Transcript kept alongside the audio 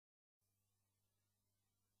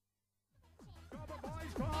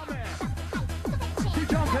Keep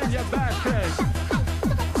jumping your basket.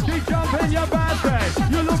 Keep jumping your basket.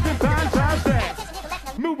 You're looking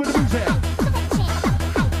fantastic. Move with the music.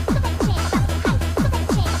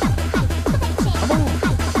 Move.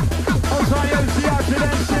 Outside the MCR to the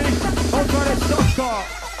MC. Outside the stop car.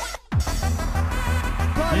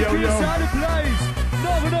 Yo, yo. Inside the place.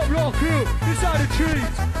 Northern Upraw crew. Inside the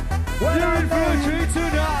trees. You're in for a treat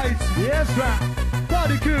tonight. Yes, man.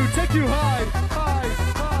 Party crew, take you high. High,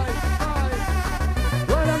 high, high.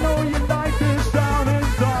 Well, I know you like this down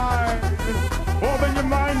inside. Open your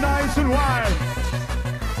mind nice and wide.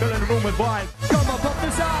 Fill in the room with vibe. Come up off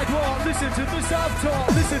the sidewalk. Listen to the self-talk.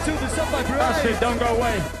 Listen to the self-vibrate. That's it, don't go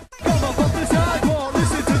away. Come up off the sidewalk.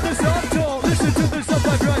 Listen to the self-talk. Listen to the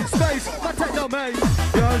self-vibrate. Space, my techno mate.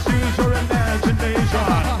 Just use your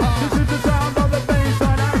imagination. This is the sound of the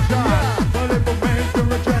bassline action. Yeah. Well, it will make your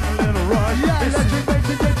adrenaline rush. Yes. Electric bass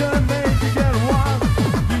to get your made to get wild.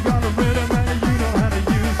 You got a rhythm and you know how to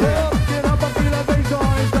use it. Get up and feel the bass,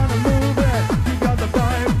 always gonna move it. You got the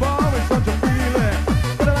vibe, always such a feeling.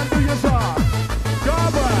 Put it under your song. Go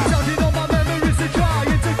back. Sounding on my memories to try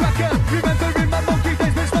and to crack it. Remembering my monkey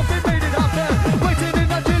days, but nothing made it happen. Waiting in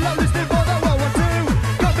that chill, listening for the World War II.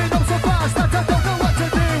 Coming up so fast that I don't know what to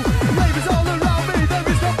do. Ravers all around me, there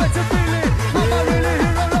is no better feeling. Am I really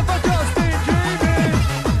here or have I just been dreaming?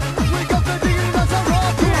 We got the deal as a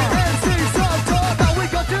rocket. MC self-talk, now we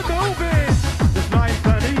got to move it. It's nice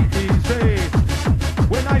and easy.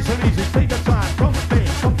 We're nice and easy. Take your time. Come with me.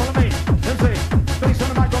 Come follow me. MC. Face on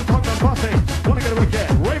the mic on top and bossy. Wanna get a wicked?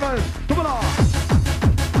 Ravers, come along.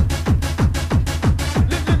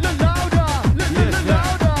 Louder.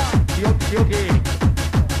 Louder. Yogi, yogi.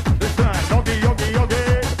 Listen. Yogi, yogi, yogi.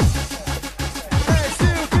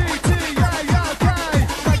 S-U-B-T, yeah, okay.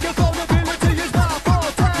 Microphone ability is my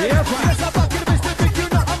forte. Yes, I'm back in the Mr. Big, you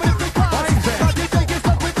know I'm in the class. Now you take it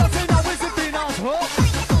up with us and now it's a thing on hook.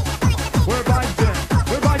 We're vibing.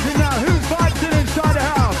 We're vibing now. Who's vibing inside the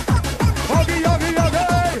house? Yogi, yogi, yogi.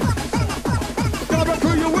 Double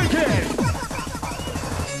through your wicked.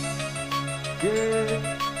 Yeah.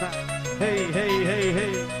 Hey, hey, hey,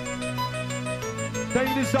 hey.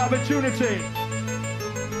 Take this opportunity.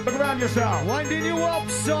 Look around yourself. Winding you up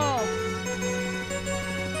some.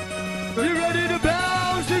 You ready to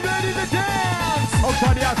bounce? You ready to dance?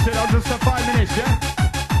 Outside the acid, I'll just have 5 minutes, yeah?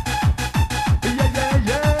 Yeah, yeah,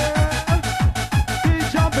 yeah.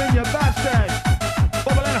 Keep jumping your basket.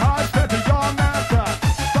 Bubbling hard, step to your master.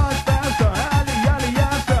 Fast, faster, alley, alley,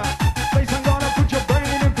 answer. Face, I'm gonna put your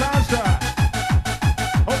brain in plaster.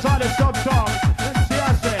 Outside the sub-song, let's see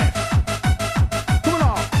acid. Come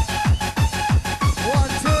along. 1,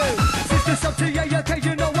 2. Sister sub to yeah, okay,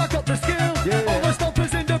 you know I got the skill. Yeah. All the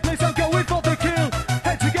stompers in the place, I'm going for the kill.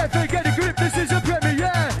 Head together, get a grip, this is a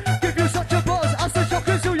premiere. Give you such a buzz, as the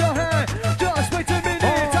shockers through your hair. Just wait a minute, I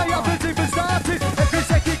haven't even started. Every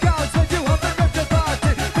second counts when you haven't left the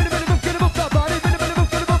party. Minute, move, get above that body. Minute, move,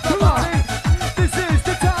 get above that body. This is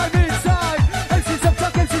the time inside. MC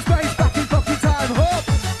Subtalk, MC Space, back in fucking time, hop.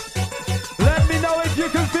 Let me know if you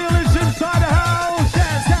can feel this inside the house.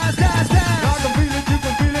 Dance, dance, dance, dance. I can feel it, you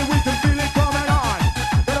can feel it, we can feel it coming on.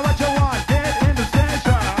 Better what you want, get in the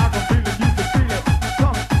station. I can feel it, you can feel it. Come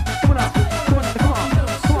on, come on, come on, come on,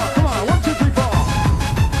 come on, come on. 1, 2, 3, 4.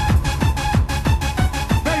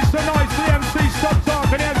 Make some noise, the MC Subtalk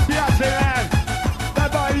and MC Acid. That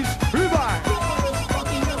boys, revive.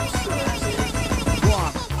 Go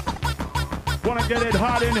on. Wanna get it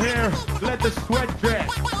hot in here? Let the sweat drip.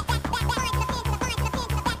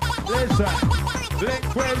 Listen,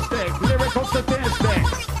 linguistic, lyrical statistic.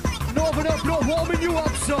 Northern Upraw warming you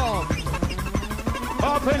up some.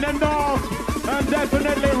 Up in the north, and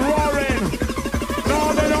definitely roaring.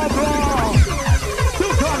 Northern Upraw.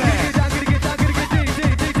 Still coming. Gonna get down, gonna get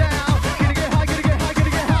down. Gonna get high, gonna get high, gonna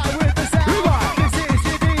get high with the sound. This is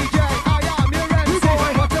your DJ, I am your MC.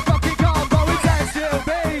 What the fucking combo, it's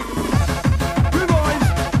S-U-B. Two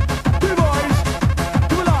boys,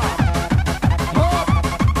 come along. Hop.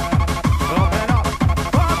 Up and up,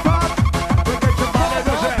 pop, pop. We'll get your body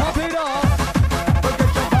buzzing. Pop it up. We'll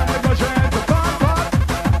get your body buzzing. Pop, pop.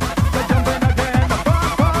 They're jumping again.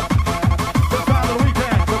 Pop, pop. This part of the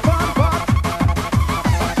weekend. Pop, pop.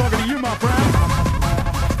 I'm talking to you, my friend.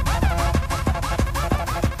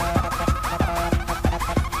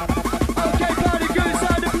 Okay, party good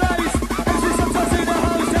inside the place. MC Subtalk in the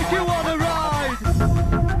house, take you on a ride.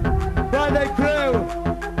 Friday crew.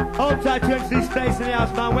 Hold tight to MC Space in the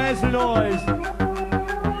house, man. Where's the noise?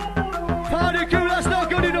 Party crew, that's not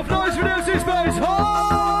good enough noise for MC Space. Home!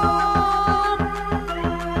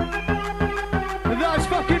 That's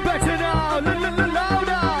fucking better now.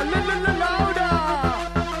 Louder, louder.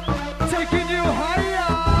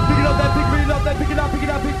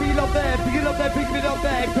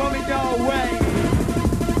 bag coming your way.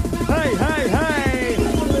 Hey, hey, hey.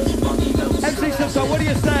 MC Simpson, what do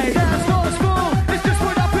you say? Yeah, it's not a school. It's just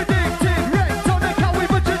what I predicted. Wrecked on the cowie,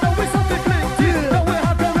 but you know it's something afflicted. Yeah. Know we're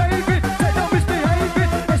happy raving. Take no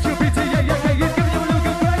misbehaving. SUBT, yeah, he's giving you a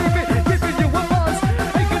little gravy. Giving you a buzz.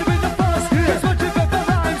 Ain't gonna be the fuss. Just what you've got the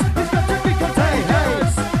rhymes. It's got to be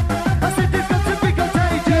contagious. I said it's got to be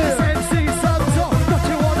contagious. MC Simpson, got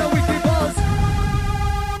you on a wicked buzz.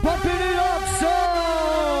 Pumping it up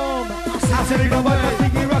some. I said it go back, I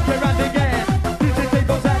think you rock around again. DJ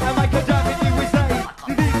tables out, I might drive in you with say.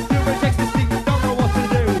 You think you reject this thing, you don't know what to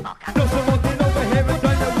do. Got someone over here and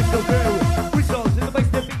don't know we still do. Whistles in the bass,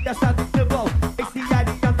 the beat that's starting to blow. ACID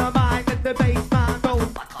on the mind, let the bass man go.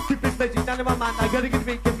 Keep this legend down in my mind, I gotta get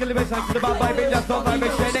me, give the bass line to the bad vibe, just don't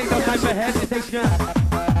vibration, ain't no time for hesitation.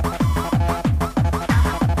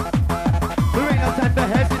 There ain't no time for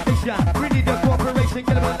hesitation. We need your cooperation,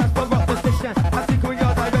 get about that's for the station. I think with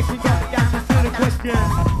your direction, got the answers to the question.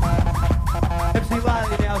 MC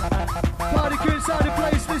Liley now, party crew inside the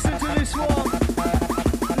place, listen to this one.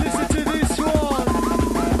 Listen to this one.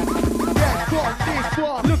 Yeah, got this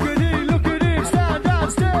one. Look at him, stand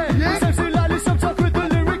downstairs. Yeah. It's MC Liley, some talk with the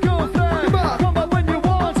lyrical flair. Come back when you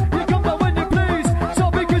want, you come back when you please. So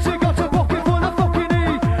because you got a pocket full of fucking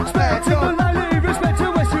E. Respect to the Liley, respect to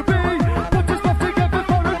SUB. Put this stuff together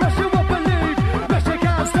for a rush you won't believe. Rush you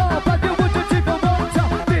can't stop, and you wouldn't even want to.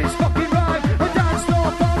 This fucking rhyme, a dance floor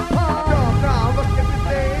bumper. Now look at the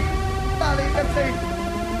thing. Liley MC.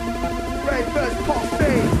 Great first pop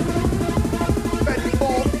thing. Ready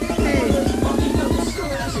for me.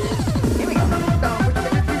 Now we're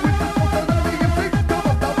gonna do it for the Liley MC. Come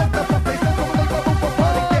on, now what the fuck they so come on,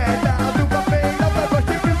 party again. Now do my thing. I'm not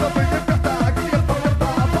rushing with the big back. Give me a fucking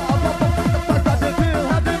That's a pill,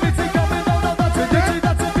 had the meeting coming on, that's a ditty,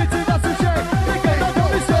 that's a pity, that's a shame. They get that on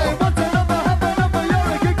me say, want a number, have a number, you're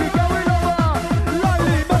a kiki going over.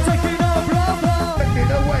 Liley, but taking a brother.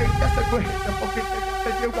 Taking away, that's a great. The fucking thing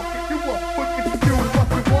that you want, if you want, what you do, what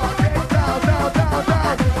you want. Get down, down, down,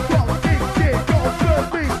 down. Go, kick, kick, go, turn,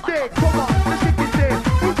 beat, stick. Come on, let's kick it in.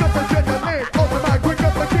 We got the adrenaline, on the mic, we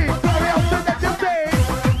got the key. Carry out the next thing.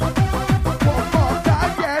 One more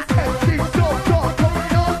time, yes, MC Simpson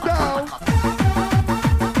coming on down.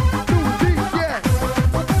 Do this, yes.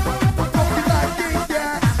 Fucking like this,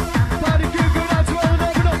 yeah. Party crew, go down to all and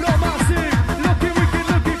open up, not massive. Looking wicked,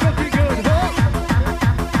 looking fucking good, huh?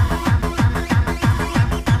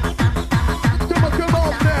 Come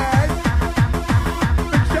on, man.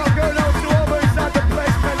 Big shout going out to all those inside the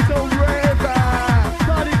place, Mental River.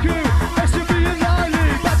 Party crew, SUB and Liley,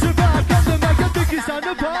 back to back, on the mic, I think it's time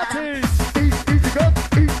to party. Easy good,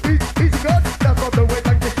 easy good. That's on the way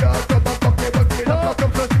like the show. Come on, fucking work it up.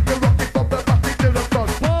 Come close, you rock it from the back to the front.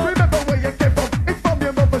 Remember where you came from, it's from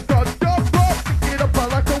your mother's front. Don't rock, pick it up, I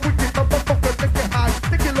like a wicked motherfucker. Take it high,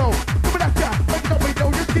 take it low. Come on, that's make it up, we know,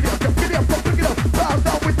 just get it up, pick it up. Bow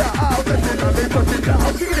down with the house, and then I touch it down.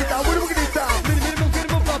 Kick it down, we're it down. Minimum, get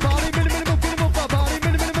him off my body, minimum, get him off my body,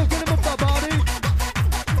 minimum, get him off my body.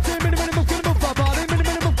 Minimum, get him off my body,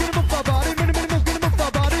 minimum, get him off my body, minimum, get him off my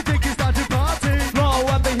body. Think it's time to party. Slow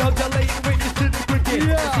and they undulate witness to the cricket.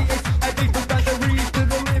 Yeah. And they from boundaries to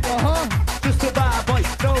the river. Just a bad boy,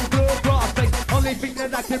 no good prospects. Only thing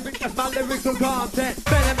that I can bring is my lyrical content.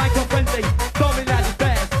 Better micro friendly, storming at his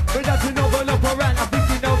best. Without to know the local rant, I think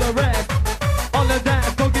you know the rest. On the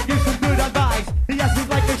dance, go give you some good advice. He has me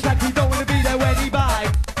like a shack, he don't wanna be there when he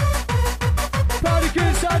bites. Party crew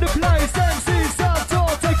inside the place, MC Simpson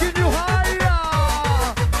taking you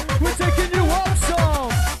higher. We're taking you up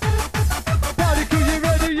some. Party crew, you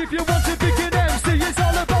ready? If you want to pick an MC, it's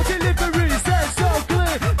all about delivery. Said so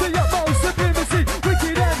clear, the utmost supremacy.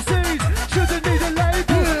 Wicked MCs shouldn't need a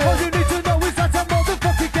label. All you need to know is that I'm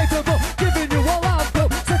motherfucking capable. Giving you all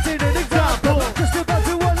output, setting an example. Just about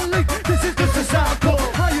to unleash, this is just a sample.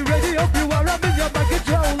 Are you ready? Hope you are. I'm in your mind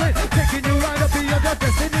controlling. Taking you right up beyond your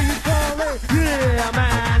destiny, you calling. Yeah,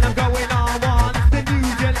 man, I'm going on one. The new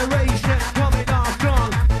generation coming on strong.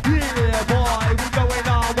 Yeah, boy, we're going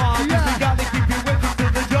on one. Yeah. We gotta keep you with us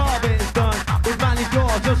till the job is done. With man is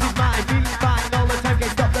yours, yours is mine. Feeling fine all the time.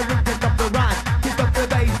 Can't stop the rhythm, can't stop the rhyme. Can't stop the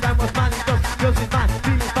bass line. What's mine is yours is mine.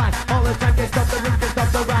 Feeling fine all the time. Can't stop the rhythm, can't stop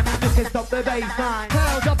the rhyme. Just can't stop the bass line.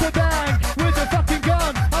 Pound up the bang with a fucking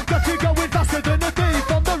gun. I've got you going faster than a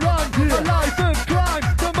thief on the run. A life of crime,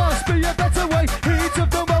 there must be a better way. Heat of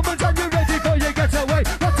the moment and you're ready for your getaway.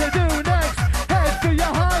 What to do next? Head for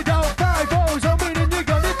your hideout. 5-0s, I'm winning, you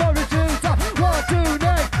got it for a shooter. What to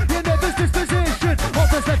next? Your nervous disposition. All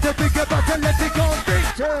that's left to think about and let it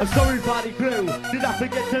conviction. I'm sorry, party crew, did I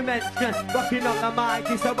forget to mention? Rocking on the mic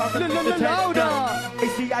is so welcome to the attention.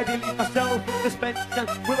 It's the ideally myself in suspension.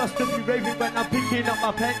 Will I still be raving when I'm picking up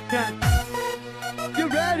my pension? You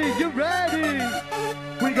ready? You ready?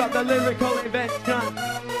 We got the lyrical invention.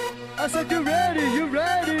 I said you ready? You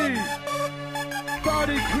ready?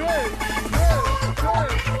 Party crew.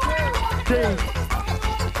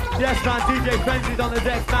 Yes, man, DJ Frenzy's on the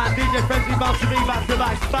deck, man. DJ Frenzy bounce to me back to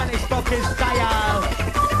back, Spanish fucking style.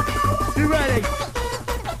 You ready?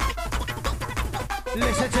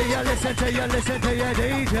 Listen to you, listen to you, listen to you,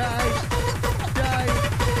 DJ.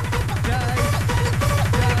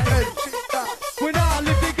 When I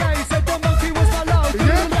lived in gay, said the monkey was my love.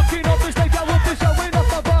 Yeah. Locking up the stage, I will be showing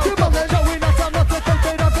off my boat. Showing off, I'm not the thing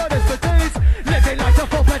that I've got expertise. Living like a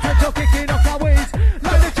full potential, kicking off my weeds.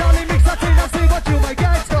 Like the Charlie mix, I think I'll see what you may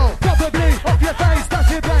get. Probably off your face,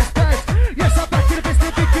 that's your best bet. Yes, I'm back in the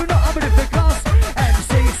business, think you know I'm in the class.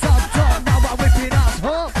 MC Subton, now I'm whipping ass,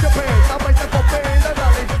 huh? Japan, I'm like the Japan, the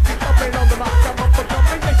valley. Keep popping on the mic, I'm up for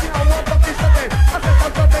something. They see how I'm fucking something. I said I'm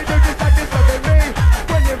something, they just like this, something me.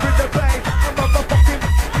 When you're in the play, I'm motherfucking.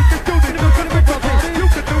 You can do this, you can do it properly. You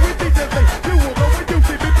can do it decently. You will know when you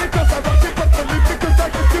see me because I rock it properly. Because I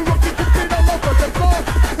can do rock it, just beat all over the floor.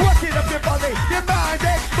 Working up your body, your mind,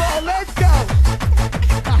 explore, let's go.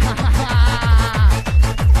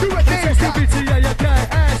 Do it, dance, SUBT, yeah, okay.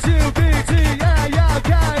 SUBT, yeah,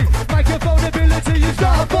 okay. Microphone ability, you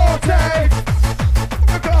start forte.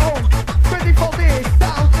 go home, ready for this.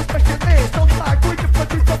 Sound specialist on my with the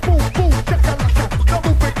producer, boom, boom, chakalaka. No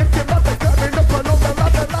moving, get your mother coming up along the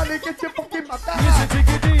ladder, line, get your fucking mother. Listen to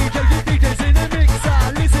your DJ, your DJ's in the mixer.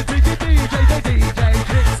 Listen to your DJ, the DJ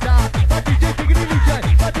trickster. My DJ diggity DJ,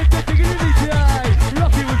 my DJ diggity DJ.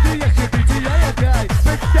 Rocky with the SUBT, yeah, okay.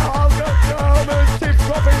 Big dog, the German ship,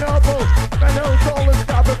 Robin Hubble. And those all the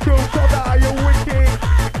stabber crew, called Are You Wicked?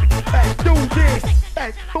 Let's do this,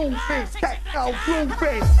 let's do this, techno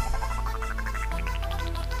grooving.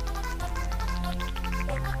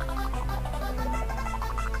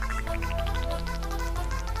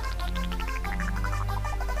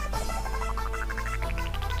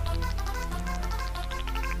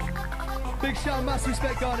 Big shout, mass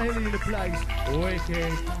respect, Garner Hilly in the place.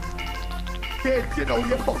 Wicked. Kids, you know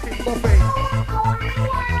you're fucking buffing.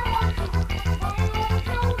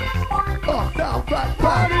 Up, down, back,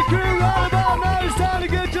 Party back. crew, right about now, it's time to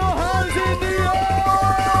get your hands in the air.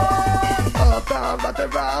 Up, down, right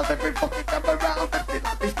around, every fucking time around.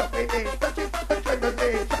 It's stopping in, touching the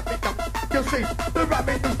adrenaline. Traffic up, you'll see the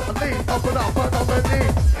rabbit is the lead. Up and up and on the knee.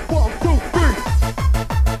 1, 2, 3.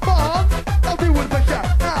 Come on, now do it for sure.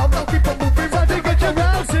 Now keep on moving. Time to get your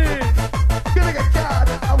bouncing. Gonna get God,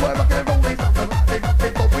 and we're rocking and rolling. With the shit,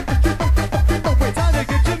 don't you fucking know it. Time to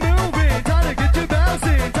get you moving, time to get you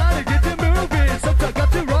bouncing, time to get you moving. Sometimes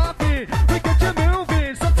got you rocking, we get you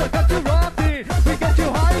moving. Sometimes got you rocking, we get you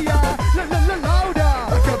higher, louder.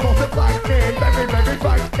 Like a bolt of lightning, very, very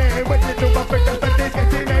frightening. When you do my fingers, but it's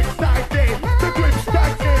getting exciting. The grip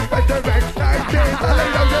striking, but they're exciting. I lay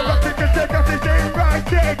down your rocking, cause they got this thing right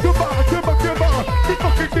there. Come on, come on, come on. Keep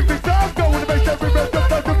fucking keeping time going to make every rest of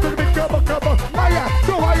us. Come on.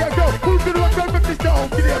 Higher, go. Who's gonna rock on with this stone?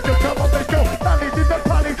 Get it up, just come on, let's go. Pally's in the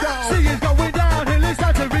pally zone. See it's going downhill, it's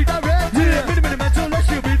time to redirect. Yeah. Minimental, let's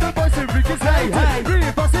you be the voice of Ricky's hey.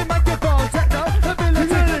 Reinforcing microphone, techno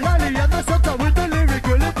ability. Highly and the subtle with the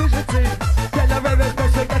lyrical efficiency. Generate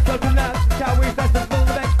special, get to the left. Shall we festival of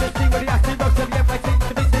ecstasy with the acid rocks of the MIT?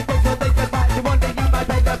 The big thing, so they can fight. The one day you might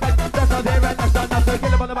pay the price. That's not there and that's not nothing.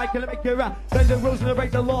 Get up on the mic and make it rap. Bend the rules and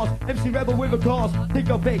break the laws. MC Rebel with a cause. Think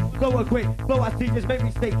of big, blow a quick. Blow our teachers, make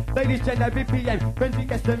me stick. Ladies, gen every PM. Frenzy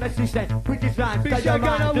gets the message sent. Quickest rhyme. Big shout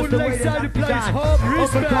out, I would lay side the place. Hard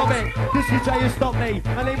respect. This is try to stop me.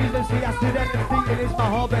 My name is MC Acid MC, it is my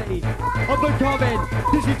hobby. Up and coming.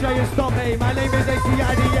 This is try to stop me. My name is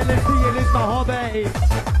ACID LNC, it is my hobby.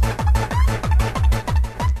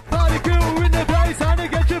 Party crew in the place, time to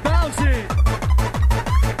get you bouncing.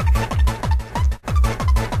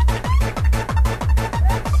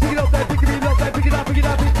 Pick it up there, pick it up there, pick it up, pick it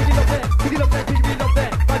up, pick it up there, pick it up there, pick it up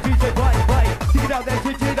there. My DJ, right. Pick it out there,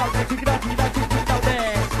 pick it out there, pick it out, pick it out, pick it out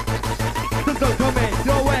there. Don't come in,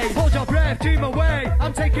 your way. Hold your breath, dream away.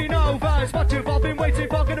 I'm taking over. It's what you've all been waiting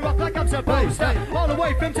for. Gonna rock like I'm supposed to. All the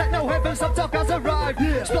way from techno heaven, some talk has arrived.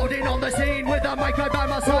 Exploding on the scene with a mic right by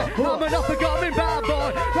my side. I'm an up-and-coming bad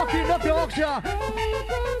boy, rocking up Yorkshire.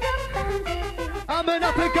 I'm an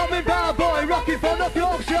up-and-coming bad boy, rocking from up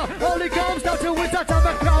Yorkshire. All it comes down to is that I'm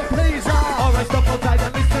a crowd pleaser. Alright, stop on time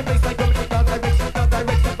and listen, bass like going down direction,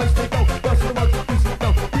 place to go. Rush the ones who do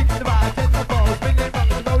know. Keep the vibes and the balls, bring it rock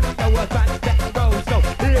the rodeo, a fan, get the road. So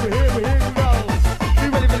here we go. You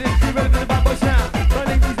ready for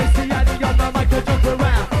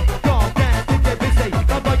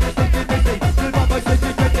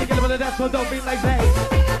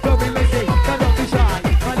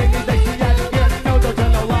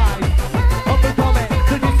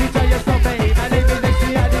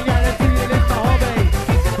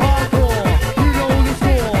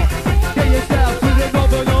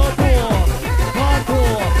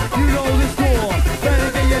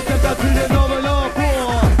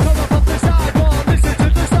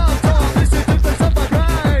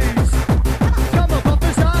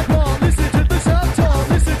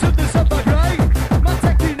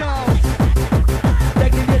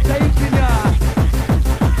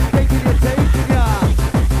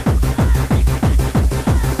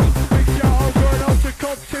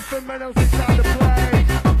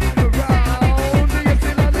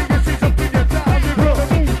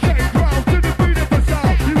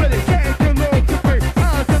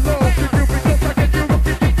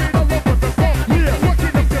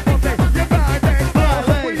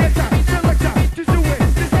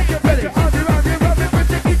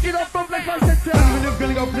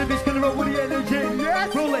gonna roll with the energy.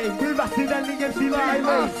 Yes. Rolling, we're Rusty and the MC Liley.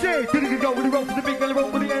 Gonna go with the roll for the big, gonna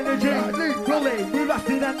roll with the energy. Rolling, we're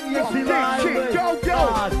Rusty and the MC Liley. Go, go.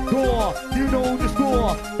 Hardcore, you know the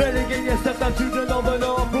score. Better get yourself down to the Northern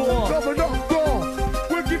Uproar. Northern Uproar.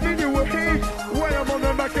 We're giving you a hit. When I'm on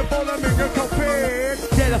the microphone, I'm in a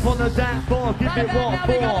coffee. Get up on the dance floor, give it what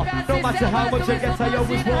for. No matter how much I get, I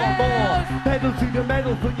always want more. Pedal to the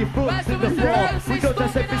metal, put your foot to the floor. We don't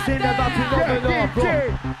just everything about to Northern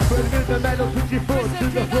Uproar. Put to the metal, put your foot to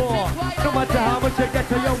the floor. No matter how much I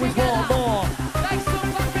get, I always want more.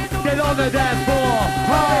 Get on the dance floor,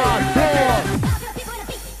 hardcore.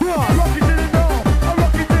 Rock it to the north, I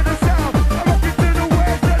rock it to the south, I rock it to the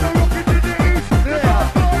west, and I rock it to the east. The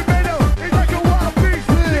hardcore metal is like a wild beast.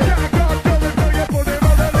 You can't go tell them how you put them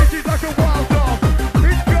on the list. It's like a wild dog.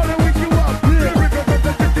 It's gonna wake you up. The rhythm of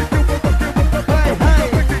the city, you will rock it with the ball. The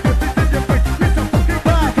wicked just is in your face. It's a fucking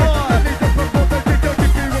bad boy. And it's a purple that you don't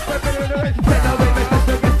give me with the better than it. Get away with the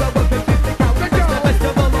sugar, so we'll get you the cow. It's the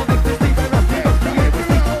festival of the Steve and Rusty. It's the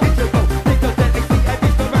ABC. It's your go. Take your technique, and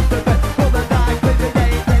it's the rest of it. For the night, play the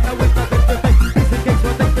game, and I with nothing to say. It's the case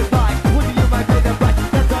what things is like. What do you might be the right?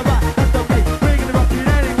 That's alright, that's okay. Bringing the rocket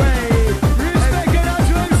anyway. Respect it out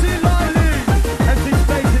to MC Liley. MC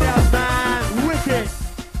Space in the house, man. Wicked.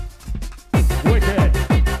 Wicked.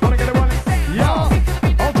 Wanna get it one? Yeah.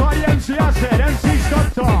 I'll try the MC, I said. MC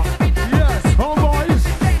Stunter. Yes. Homeboys.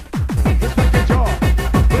 Let's make it job.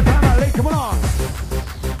 With family, come on.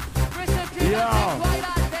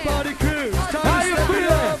 Party crew. How you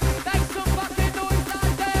feeling?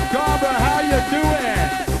 Barbara, how you doing?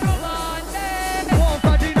 One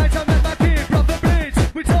Friday night I met my kid, brother Blitz.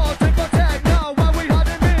 We talked about techno while we had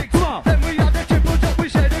a mix. Come on. Then we had a triple jump, we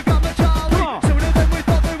shared a gram of Charlie. Come on. Sooner than we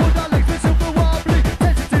thought they would, our legs were super wobbly.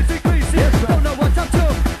 Tensity's increasing, Yes, man. don't know what's up to.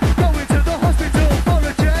 Going to the hospital for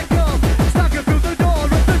a checkup. Staggered through the door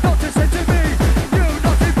and the doctor said to me, "You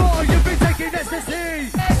naughty boy, you've been taking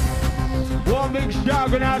ecstasy." One big shout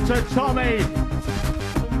going out to Tommy.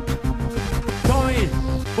 Tommy,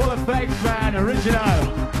 full effects man, original.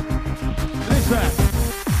 Listen,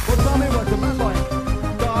 well Tommy was the man boy.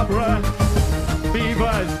 Barbara,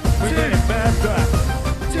 Beavers, we did it faster.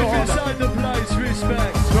 Took inside the place,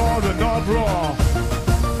 respect. Northern Uproar.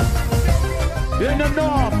 In the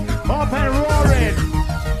north, up and roaring.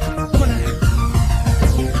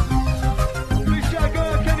 Big shout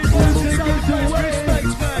out Kenny Boys inside the place, respect,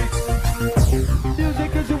 mate.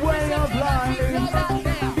 Music is a way of life.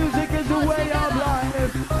 Music is a way of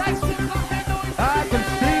life. I can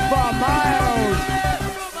see for miles.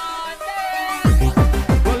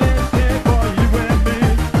 Well, it's here for you and me.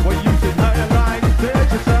 Well, you should higher line, set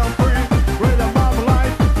yourself free. Rhythm of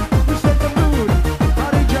life, we set the mood.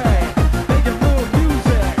 Party J, make it move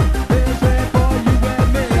music. It's here for you and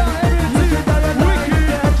me. You should higher line,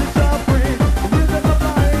 set yourself free. Rhythm of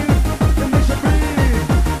life, the mission breathe.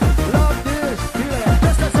 Love this, feel it.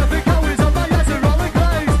 Just as every cow is on my eyes a rolling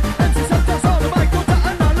glaze. MC Santos on the mic, got to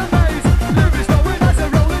another maze. Lyrics going as a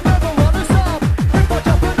rolling, never wanna stop. If I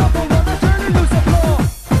jump another one, I turn and lose the floor.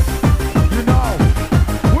 You know,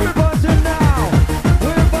 we're buzzing now.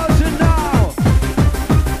 We're buzzing now.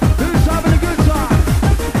 Who's having a good time?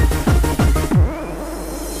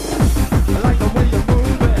 I like the way you're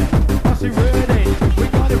moving. I see ready. We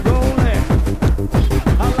got it rolling.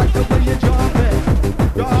 I like the way you're jumping.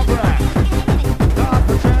 You're right. Not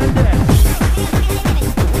pretending.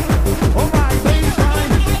 All right,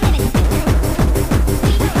 baseline. We're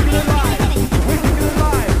taking it live. We're taking it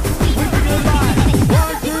live. We're taking it live.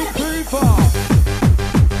 1, 2, 3, 4.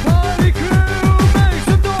 Party crew, make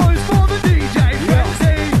some noise for the DJ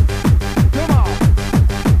Frenzy. Come on.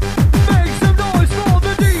 Make some noise for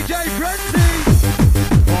the DJ Frenzy.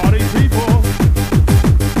 Party people.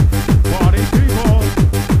 Party people.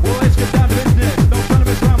 Well, let's get down to business. No trying to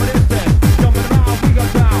mess around with this thing. Jumping around, we got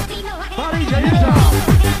down. Party J is down.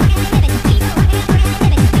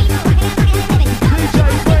 DJ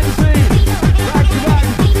Frenzy. Back to back.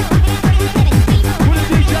 With a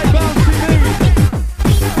DJ Bouncy Me.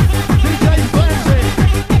 DJ Frenzy.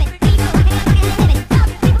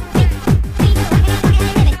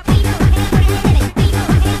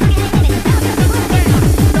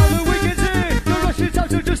 Now the weekend's here, the rush is out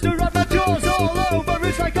to just around my jaws all over.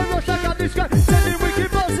 It's like a rush I can't describe. Sending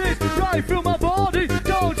wicked buzzes right through my body.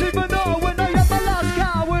 Don't even know when I had my last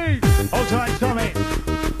car weed. Hold tight, Tommy.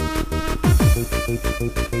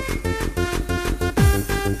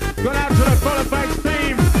 Going out to the full effects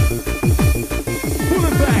team. Full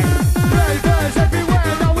effects. Ravers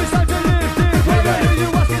everywhere, now it's time to lift it. Why are you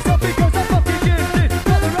asking something? Cause I'm fucking gifted.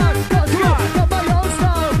 Got the right, got skill, got my own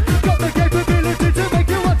style. Got the capability to make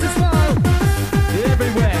you want to smile.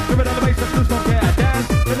 Everywhere. Give it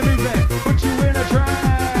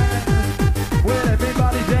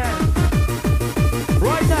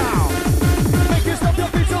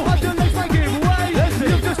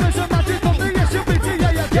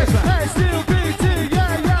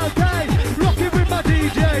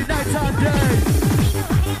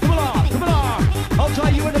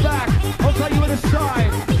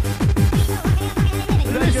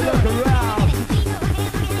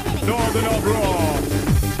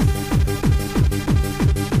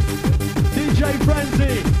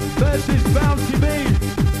MC versus Bouncy B.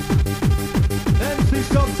 MC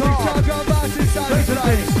Stop Talk. Take the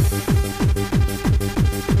place.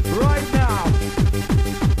 Right now.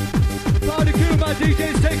 Party crew, my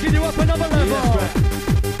DJ's taking you up another level. Yes, man.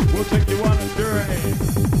 We'll take you on a journey.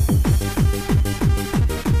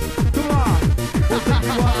 Come on. We'll take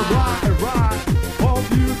you on a ride. Hope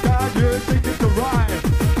you got your ticket to ride.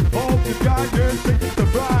 Hope you got your ticket to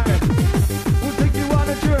ride. We'll take you on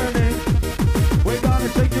a journey. We're gonna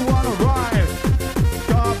take you on a ride.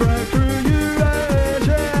 Cobra through USA.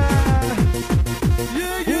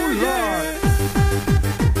 Yeah, yeah, yeah.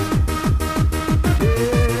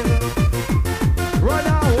 Right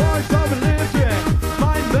now, voice of religion,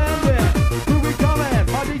 mind bending, who we coming?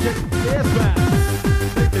 My DJ, yes man.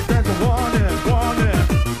 Take the dance, warning.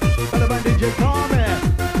 Better man DJ coming.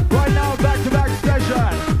 Right now, back-to-back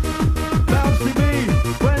session. Bouncy B,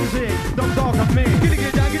 Wednesday, don't talk of me. Gonna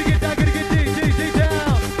get down, gonna get down, gonna get deep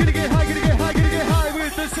down. Gonna get high, gonna get high, gonna get high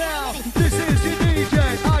with the sound. This is your DJ,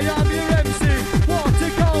 I am your MC. What a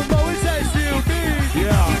combo is SUB.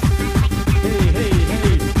 Yeah.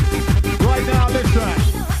 Hey. Right now, listen.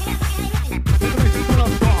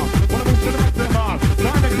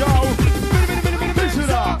 Time to go. Mix it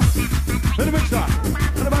up. In the mixer.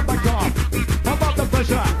 In the back off. How about the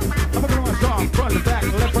pressure? I'm gonna go strong. Front and back,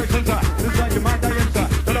 left, right, center. Inside your mind, I enter.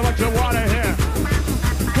 Tell me what you wanna hear.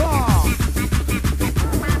 Come on.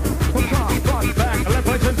 Front, back, left,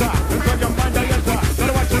 right, center. Inside your mind, I enter. Tell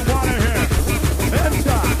me what you wanna hear.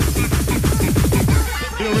 Enter.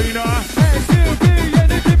 The arena. SUB,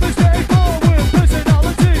 anything but straightforward.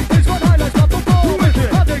 Personality is what highlights my performance.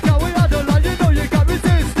 How they go, I don't like, you know you can't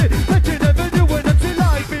resist it. But you never knew when MC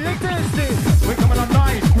like me existed. We're coming on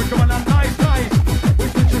nice. We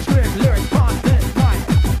switch your script, lyrics, content, nice.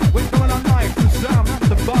 We're coming on nice. The sound, not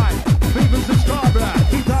the vibe. People subscribe,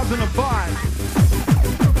 2005.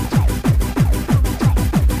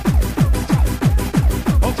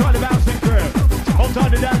 Hold tight the bouncing crew. Hold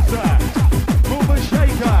tight the dancer. Move and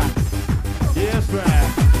shaker. Yes, man.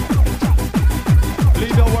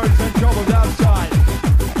 Leave your worries and troubles outside.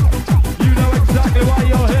 You know exactly why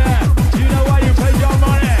you're here. You know why you paid your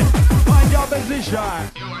money. Find your position.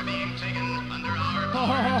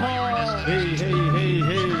 Hey.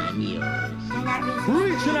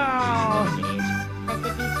 Reaching out.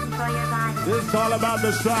 It's all about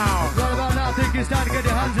the sound. Right about now, I think it's time to get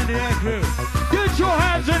your hands in the air, crew. Get your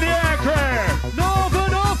hands in the air, crew.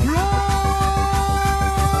 Northern upraw!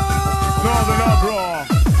 Northern uproar.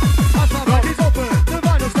 As my mind is open, the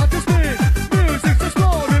vinyl start to spin. Music's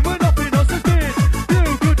exploring when nothing else has been. You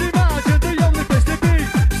could imagine the only place to be.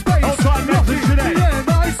 Space, Outside music today. the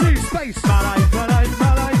MIC, space. My life. It's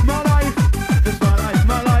my life.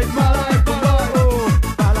 Oh,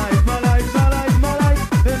 my life.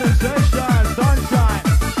 In the session, sunshine.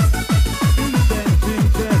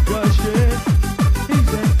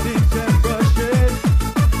 He's and brushes.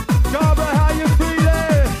 Cobra, how you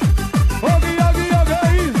feeling? Oogie.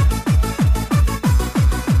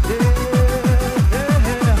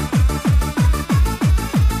 Yeah.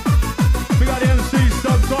 We got MC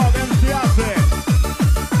Stop Talk, MC Acid.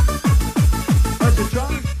 That's a try?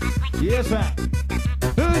 Yes, man.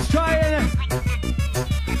 Who's trying?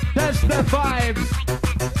 Test the vibes.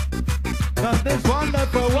 Of this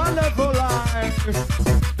wonderful life.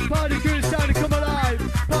 Party crew is time to come alive.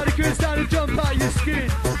 Party crew is time to jump out your skin.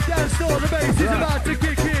 Dance floor, the bass is about to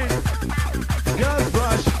kick in. Just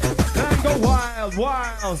rush and go wild.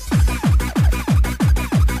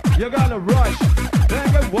 You gotta rush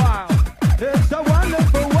and go wild. It's a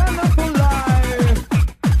wonderful life.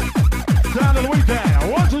 Sound of the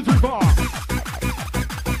weekend. 1, 2, 3, 4.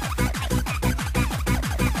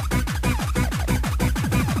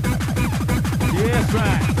 Yes,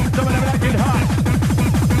 right. Some of them like it hot.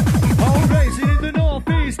 Oh, racing in the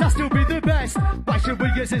northeast, that still be the best. Why should we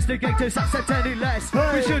instigate to accept any less?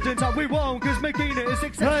 Hey. We shouldn't and we won't, cause making it is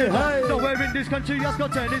exceptional. Hey. Nowhere in this country has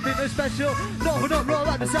got anything as special. No, we're not roll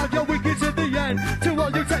at the sound, you're wicked to the end. To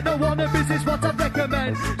all you techno wannabes is what I'd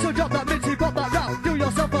recommend. So drop that minty, pop that rap, do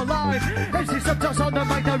yourself a line. MC subjects on the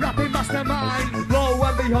mic, the rapping mastermind. Lo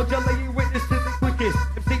and behold, you're laying witness to the quickest.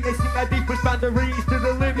 MC they sing our deepest boundaries to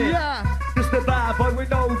the limit. Yeah. Just a bad boy with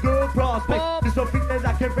no good prospect. Pop. Just something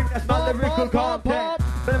that can bring that small Pop, lyrical pop, content. pop.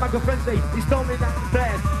 But my girlfriend say he's storming down the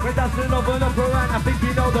stairs. We're dancing over and over and I think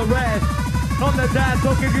you know the rest. On the dance,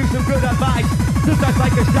 I'll give you some good advice. Sometimes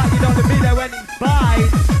like a shot, you don't want to be there when he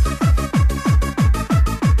bites.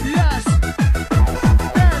 Yes.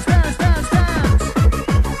 Dance, dance, dance, dance.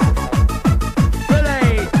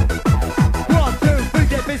 Really? 1, 2, 3,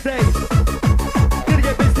 get busy. Gonna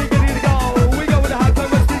get busy, gonna go. We go with the high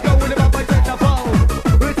point, we go with the bad boy, take the ball.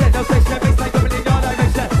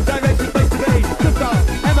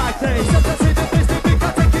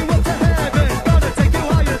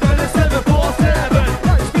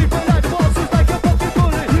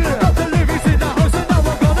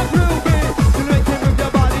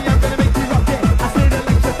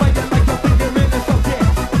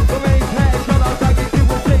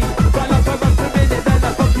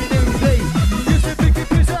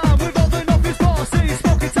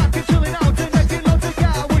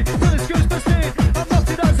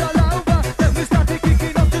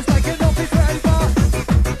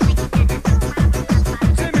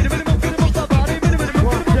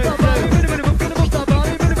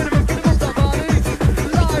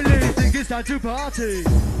 time to party.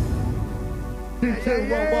 3, 2,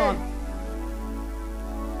 1, 1.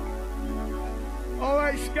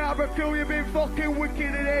 Alright, Scarborough crew, you've been fucking wicked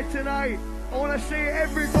in here tonight. I want to see it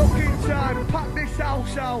every fucking time. Pack this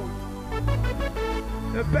house out.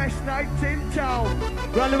 The best nights in town.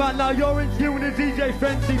 Right about now, you're in tune with DJ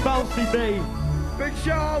Frenzy Bouncy B. Big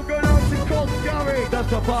shout out going out to Colt Gary. That's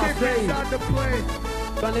the party. Tipping inside the place.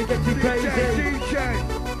 Gonna get you crazy. DJ.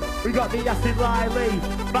 We got the acid liley.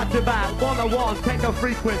 Back to back, 101, techno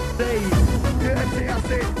frequency. Yeah, see, I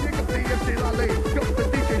see. You got the MC Lally. Got the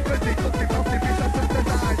DJ Frenzy. Fucking bouncy beats. That's the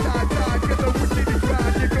die. Get the wicked in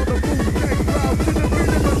crowd. You got the Wu-Tang crowd to the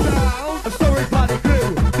rhythm of sound. I'm sorry, party crew.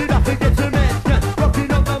 Did I forget to mention?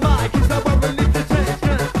 Rocking on the mic is how I relieve the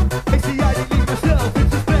tension. ACI to leave myself in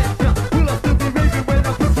suspension. Will I still be raving when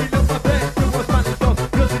I'm cooking up my bed? So what's my dog?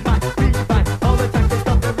 Girls in my beat fine. All the time they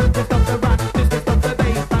stop the room, they stop the rap. Just they stop the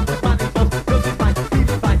bass. I'm the money boss. Girls in my beat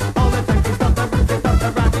fine. All the time they stop the room, they stop the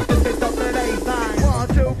rap. Just they stop the bass line. 1,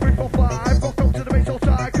 2, 3, 4, 5. Rock up to the bass all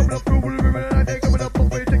side. Coming up through with the river and I think coming up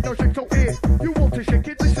up with take no shake. So here, you want to shake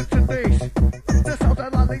it? Listen to this. The sound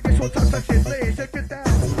that I like this one time that shit. Lay shake it down.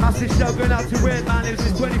 That's this show going out to Weird Man. It was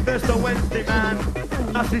his 21st on Wednesday, man.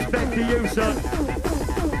 That's respect to you, son.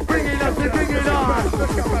 Bring it up, bring it on.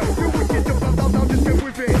 Let's go, man. You wicked, jump up, down, just get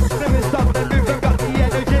with it. Never stop the move, I've got the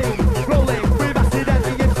energy. Rolling with acid and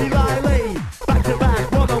the MC Liley. Back to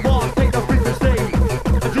back, 101, take the frequency.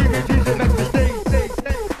 A dreaming Jesus makes me sing.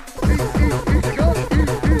 Easy go.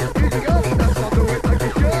 That's how do it like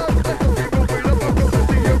it should. Let's go, keep moving up, I'm going to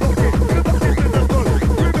see you rocking. We're back into the fun.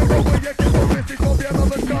 Remember when you get so busy, call me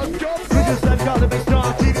another gun, jump. We just have got to be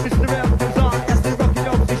strong, keep Mr. Elton's on. As they rocking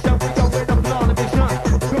over the show, we going up and on a big shot.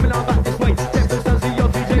 Coming on back this way, step as the your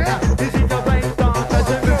DJ now. This is your rain song, as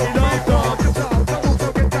they moving on from.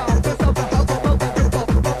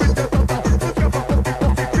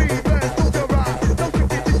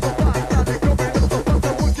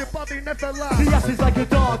 The ass is like a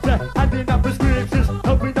doctor, handing out prescriptions,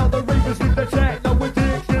 helping out the ravers with the techno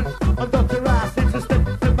addictions. I'm Dr. Ass, it's a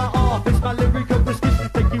step to my office. My lyrical prescription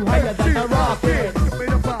take you higher than a rocket.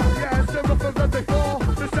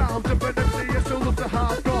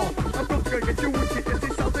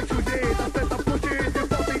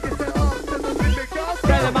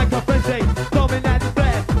 Tell them I got frenzy, dominant his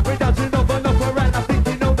breath. We're down to number and I think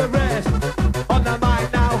you know the rest. On the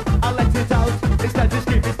mic now, I'll let it out. It's time to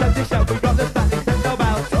skip, it's time to shout. We got the statics and no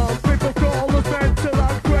bounce. Some people call us mental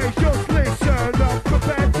and gracious. Listen up,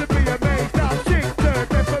 prepared to be amazed. Now shit turn,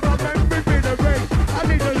 then for my memory been erased. I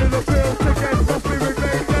need a little pill to get my spirit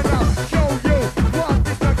raised. And I'll show you what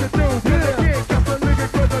this time to do. With a kick up the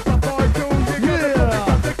lyric with a top boy do. You get the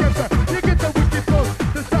body come together, you get the wicked buzz.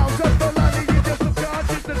 The sounds of the lady, you just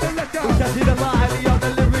subconscious to the let go. I see the Liley on the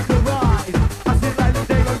lyrical rise. I see Liley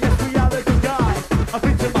day, oh yes, we are the good guys. I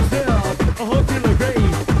think to myself, I hope you'll agree.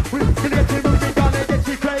 We're gonna get you moving, gonna get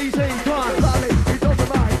you crazy. Come on. Lally, he's on the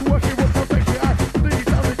mic, working with perfection. These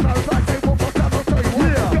sounds is my right, say one more time, I'll tell you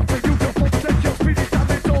what. Got to use your full potential, speed is time,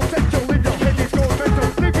 it's all essential. In your head, it's going mental,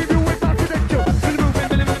 leaving you with confidential. Moving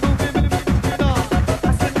on.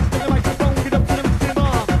 I said, to the microphone, get up to the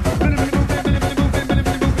maximum. Moving,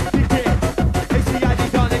 kick it. ACID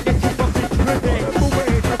gonna get you fucking tripping. Move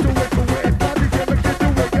it, I do it, body get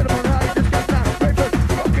it, get on high, just got that. Papers,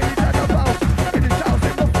 rocking it at the bounce. In his house,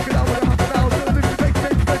 they won't get out with a half an hour. So if you make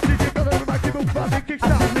sense, you gotta remind you, move body kicks I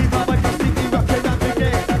out. should leave my mic completely rocking on the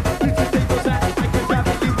game. This is Staples at I can grab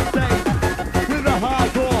it, you can say. With the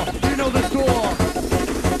hardcore, you know the score.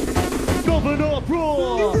 Governor Pro.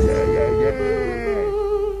 Yeah.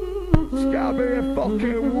 Scarborough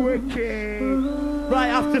fucking wicked. Right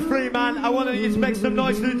after 3, man, I want you to make some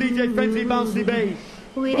noise for the DJ Frenzy Bouncy B.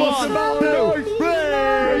 1, 2, 3.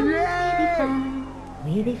 Yeah.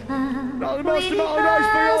 Now the most amount of noise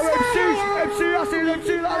for your MCs. MC Acid, MC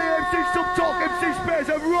Lally, MC Some Talk, MC Spares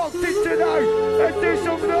have rocked it tonight. Let's do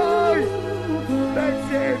some noise. Let's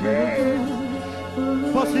hear it.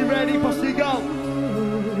 Posse ready, posse go.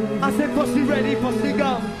 I said posse ready, posse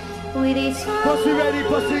go. Posse ready,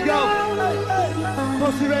 posse go.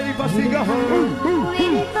 Posse ready, posse go.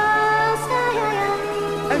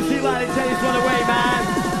 MC Lally, take this one away, man.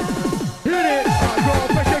 Hit it.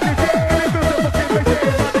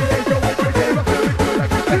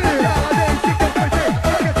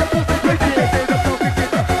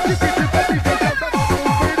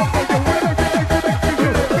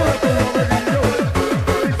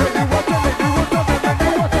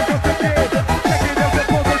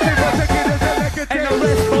 And the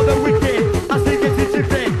rest for the wicked. I see get it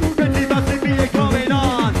chipping. Frenzy Bouncy B coming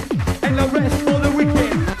on. And the rest for the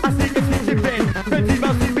wicked. I see get it chipping. Frenzy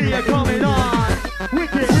Bouncy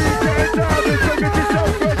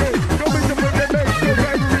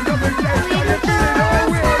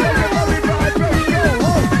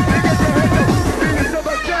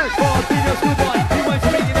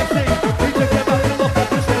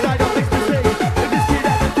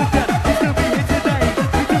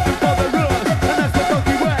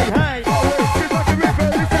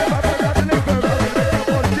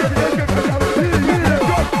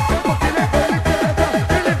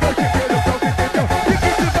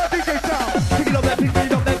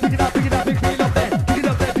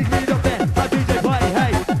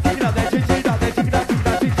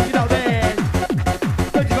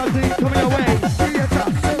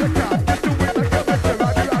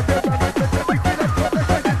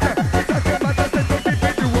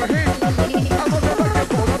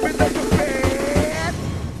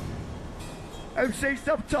MC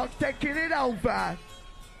Subtalk taking it over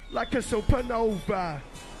like a supernova.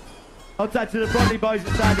 I'll take to the Bronny boys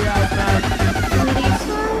inside the house, man.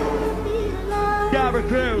 Gabba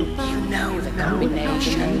crew. You know the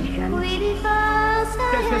combination. This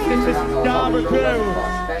Gabba crew.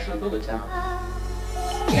 Special bulletin.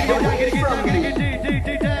 Get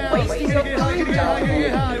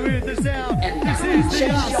high with the sound. This is the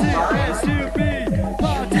RCSUB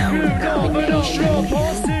party crew, Northern Uproar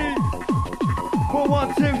posse. 1,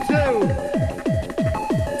 1, 2, 2.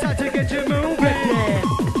 Time to get you moving.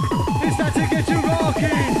 It's time to get you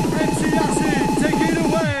rocking. MC Acid, take it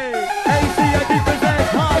away. ACAD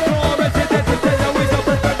presents hardcore residential techno with no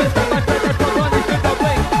performance, no matter the one is good no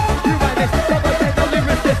way. You might miss the cover, take the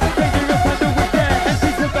lyricist, take you up on the weekend, and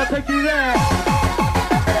people will take you there.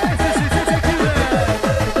 Ecstasy to take you there.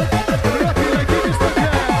 Rock it like you just don't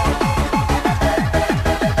care.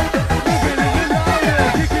 Moving in the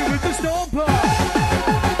lion, kicking with the stomper.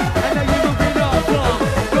 And now you're moving up,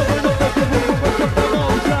 going up the river, we're up the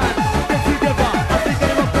motion. Get together, I think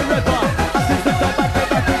they're up the river. I see the top back to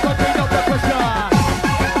back, and pumping up the pressure.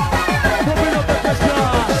 Pumping up the pressure.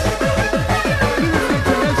 Losing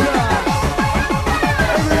to measure.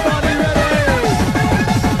 Everybody ready?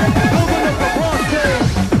 Open up the party.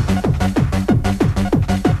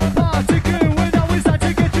 Party crew, we know it's time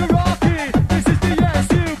to get you rocking. This is the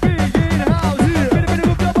SUB in-house. Get a bit of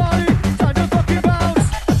your body, time to fucking bounce.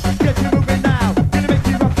 Get you moving now, gonna make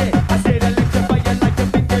you rock it. I say the lecture, but you like to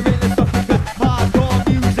finger in the stuff because hardcore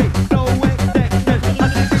music, no exception. I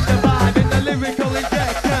can feel the vibe in the lyrical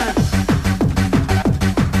injection.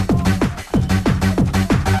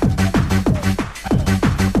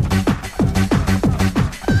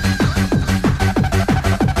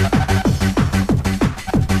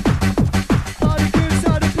 Party crew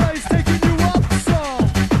inside the place, taking you up some.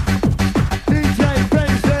 DJ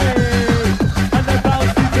Frenzy, and the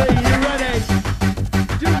bounce DJ, you ready?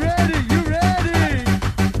 You ready? You ready?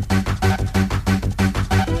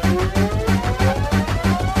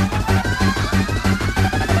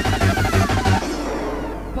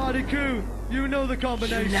 Party crew, you know the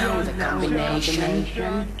combination. You know the combination.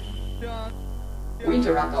 Dun, dun. We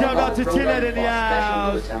interrupt all Shout out to program Tillet in the for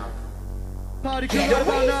house. special Party crew, Get right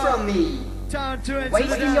away about from now. me! Time to enter Wasting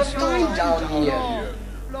the your dance time floor. down here.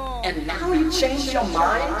 Floor. And now you change your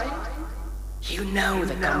mind? You know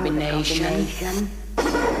the combination.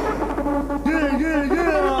 Yeah, yeah,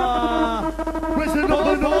 yeah! Where's the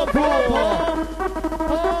Northern Uproar?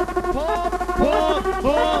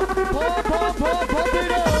 Pop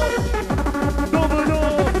it up. Northern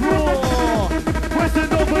Uproar! Where's the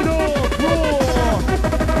Northern Uproar?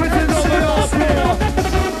 Where's the Northern Uproar?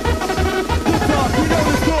 Good talk, we know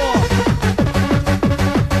the score!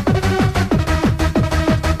 You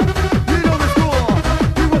know the score!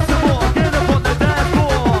 You want some more? Get up on the dance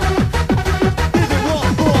floor! Give it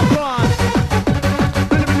one more time!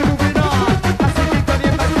 Little moving on! I see you got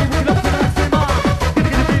it, back, moving up to the maximum! Get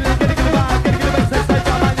the feeling, get the vibe, get the bass, inside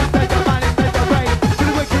your mind, inside your mind, inside your brain!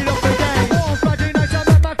 Gonna wake it up again! On Friday night, I'm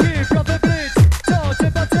at my kid, got the blitz. Talked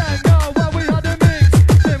about tango while we had a mix.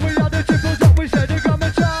 Then we had the triples, what we shared, the gum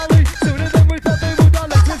and Charlie. Sooner than we thought they would, our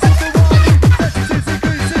lessons in the warning. Sensitive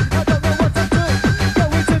increasing, I don't know what to do.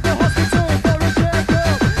 Going to the hospital for a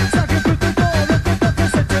checkup. Sagging through the door, and the doctor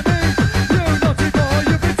said to me, "You naughty boy,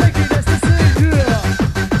 you've been taking ecstasy."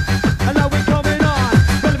 Yeah! And now we're coming on!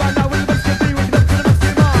 Well, about now we're supposed to be waking up to the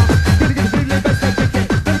maximum! Gonna get the feeling, best I kick it,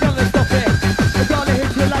 never gonna stop it! I'm gonna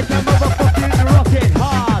hit you like a motherfucking rocket!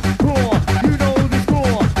 Hardcore, you know the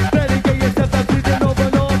score! Better get yourself up to the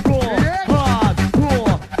Northern Uproar!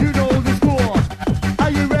 Hardcore, you know the score!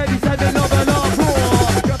 Are you ready to the Northern Uproar?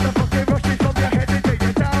 Got the fucking rushes from your head into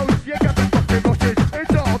your toes. You got the fucking rushes.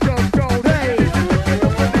 It's all done gold. Hey! This is the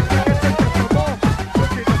kid up and this is the kid for more.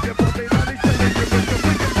 Looking up your body, man, it's telling you what you're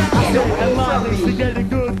Get away And from Marley's to me! get a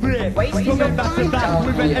good grip. Wasting Coming your back to time back down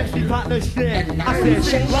with an here. MC partnership. And now I you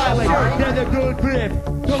said, change your Riley, mind. get a good grip.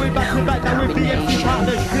 Coming back to back now with the MC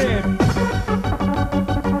partnership.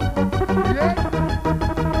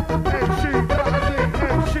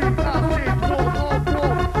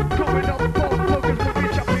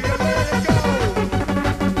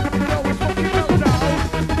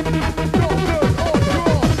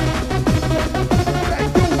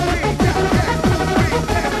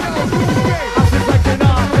 I feel like an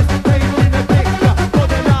artist, painting a picture for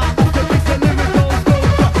the artist to fix a lyrical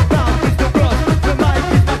sculpture. Sound is the brush, the mic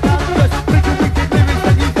is my canvas. Make a wicked lyrics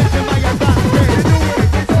and you get your mind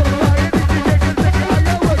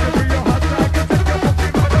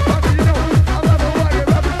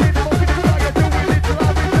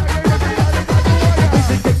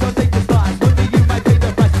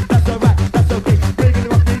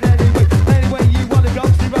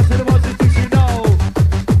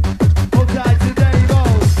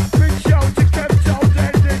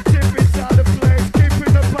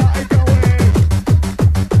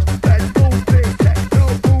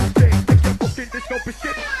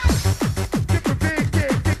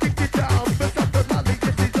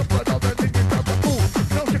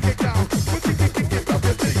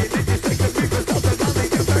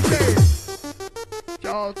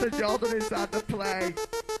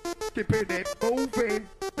dipping it, moving.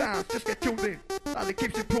 Dance, just get tuned in. And it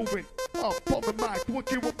keeps improving. Up on the mic,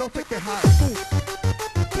 what you want, now take it high. Boom,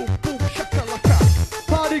 boom, boom, shakalaka.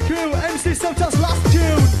 Party crew, MC Sometimes last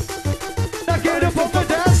tune. Now get up off the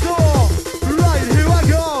dance floor. Right, here I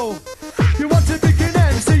go. You want to begin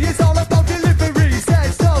MC, it's all about delivery.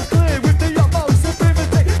 Said so clear with the utmost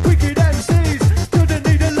supremacy. Wicked MCs, couldn't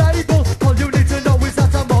need a label. All you need to know is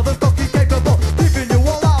that I'm more than fucking capable. Giving you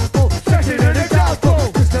all ample, setting an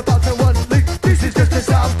example. Just about to unleash, this is just a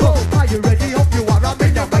sample. Are you ready? Hope you are, I'm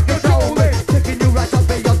in your record only. Taking you right up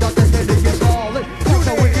beyond your destiny, you're falling. You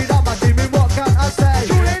know wicked, I'm a demon, what can I say?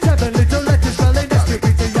 7 little letters spelling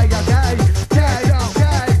distributing, yeah, yeah, yeah.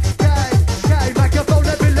 Microphone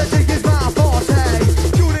ability is my forte.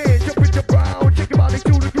 Tune in, jump in your brown, shake your body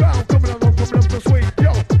to the ground. Coming along so sweet,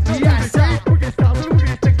 yo. Yes, sir. We get started, we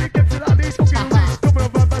get technique, get to that lead, fucking release. Coming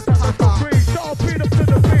up, right back to free. Start beat up to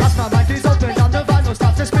the beat. As my mind is open and the vinyl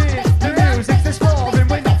starts to spin, the music's exploring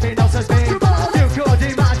when nothing else has been. You could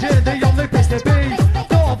imagine the only place to be.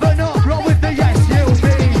 Northern uproar with the yes, you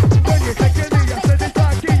me. When you take a knee, I said it's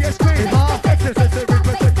like ESP. Exercise the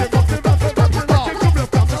representation of the rap and rap selection. Coming up,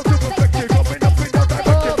 now to perfection. Coming up in your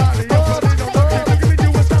direction. Valley, you're running on the key, giving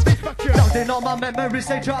you a satisfaction. Sounding on my memories,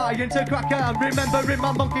 they trying to crack 'em. Remembering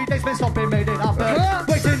my monkey days, been stopping, made it happen.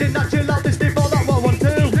 Waiting in that chill out, this before that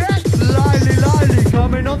 112. Liley,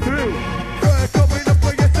 coming on through. Coming up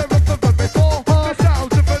for yes, I'm up for before. The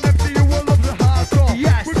sounds of an MC, you will love the hardcore.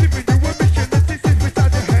 Yes. We're giving you a mission, and this is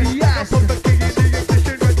beside your head. Yes. I'm the king in the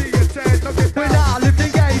ignition, ready and set. Now get When down. I lived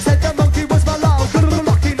in gay, said the monkey was my love.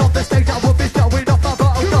 Locking off the stage, I would be showing off my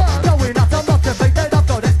bottle. Going out, I'm motivated, I've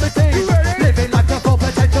got expertise. Living like a full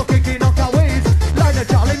potential, kicking off cowies. Line of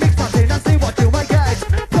Charlie, mix that in and see what you might get.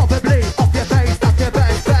 Probably off your face, that's your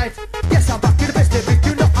best bet. Yes, I'm back in the best of it,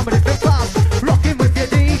 you know I'm a different class. Rocking with your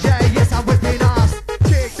DJ, yes, I'm whipping ass.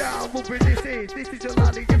 Check down, moving this is your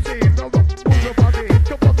Liley MC. No rock, move your body.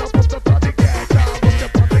 Come on, now put the body, get down, move your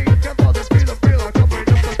body. Come on, feel the feel, I'm coming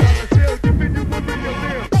up the dollar still, giving you a real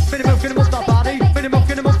deal. Minimum gonna move that body, minimum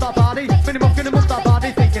gonna move that body, minimum gonna move that body,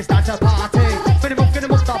 think it's time to party. Minimum gonna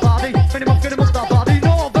move that body, minimum gonna move that body.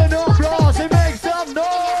 Northern uproar, so make some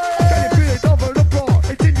noise. Can you feel it over the floor?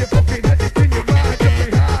 It's in your fucking head, it's in your mind, jump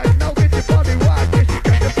behind. Now get your body wide, yes you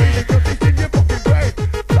got the feeling, 'cause it's in your fucking brain.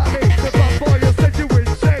 Liley, the bad boy, you said you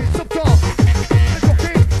insane. Some talk, let's rock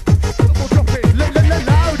it, double drop it. Louder,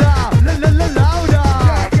 louder.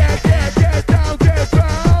 Get down, get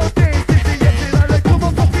round. This is the MC Liley, come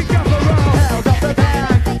on, fucking gather round. Held up the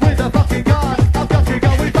bag with a fucking gun. I've got you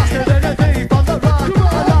going faster than a thief on the run.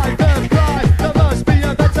 Alive and cry, there must be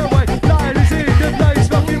a better way. Liley's in the place,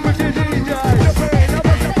 rocking with your DJ. Jump in, I'm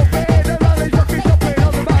a jump up in, and Liley's rocking, jumping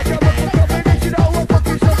on the mic. I'm up for combination, oh, I'm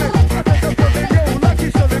fucking stunning. I think I'm stunning you like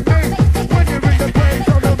you're stunning me. When you're in the place,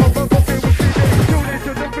 I'm a motherfucking with DJ. Tune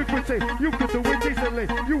into the frequency, you can do it easily.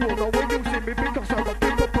 You will know when you see me because I rock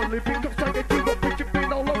it properly. Because I get you up, you've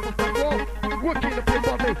been all over the floor. Working up your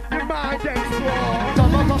body, your mind explore.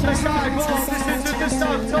 Come up off the sidewalk, listen to the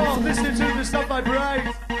stuff talk, listen to the stuff vibrate.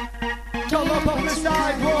 Come up off the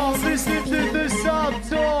sidewalk, listen to the stuff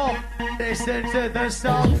talk, listen to the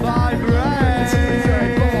stuff vibrate.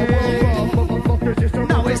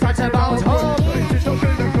 Now it's time to bounce home. It's so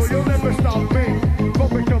clinical, you'll never stop me from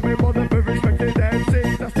becoming one of the respected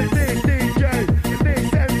MCs. That's the DJ,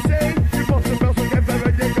 this MC. You bust the bells together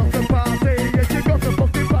and you got the party. Yes, you got the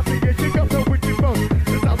fucking party. Yes, you got the witchy buzz.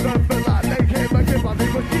 The sound of the light, they came like everybody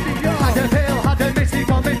was getting young. Had a pill, had a missy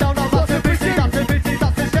coming down, I'm not a busy, that's a busy,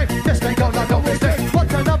 that's a stick. Just ain't got no mistake.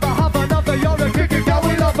 Want another, have another, you're a kicking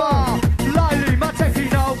going lover. Liley, my techie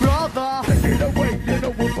no brother. Take it away, you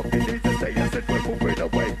know what fucking need to say. I said we're moving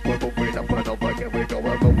away, we're moving up and over. Here we go,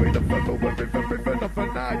 we're moving up and over. We're moving up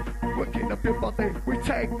and night. Working up your body, we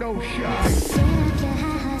take no shine.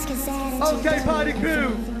 Okay, party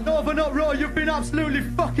crew, Northern Uproar, you've been absolutely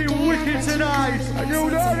fucking wicked tonight. And you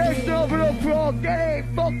know there's Northern Uproar, get it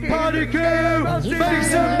fucking. Party crew, make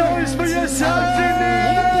some noise for yourselves.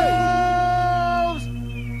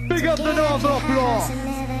 Big up the Northern Uproar.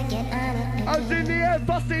 As in the air,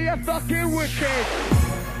 fussy, you're fucking wicked.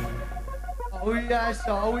 Oh yes,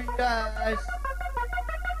 oh yes.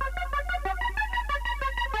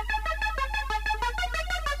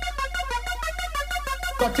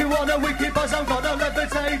 Got you on a wicked buzz, I'm gonna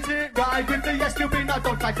levitate it. Ride with the yes, you be now,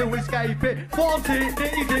 don't try to escape it. Want it,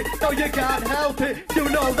 need it, no you can't help it. You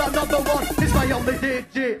know that number one is my only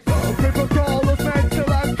digit. Some people call us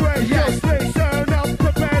mental and crazy. Yes. Listen, I'm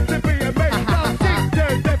prepared to be amazed. I'm sick,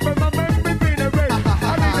 dead from my memory being erased.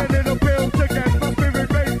 I need a little pill to get my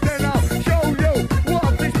spirit raised. Then I'll show you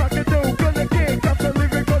what this I can do. Gonna kick up the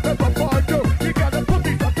lyric of the before I do. You gotta put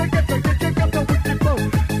these up to get the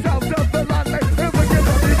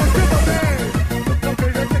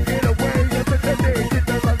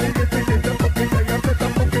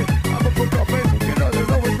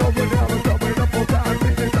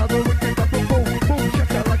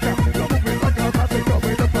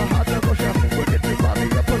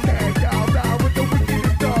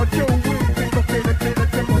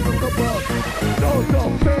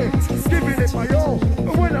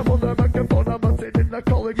I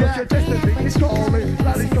call it, cause your destiny is calling.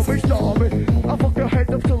 Liley's coming storming. I fuck your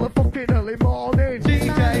head up till the fucking early morning.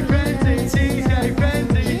 DJ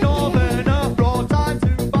Frenzy, Northern Uproar, time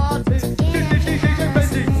to party. DJ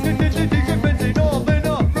Frenzy, Northern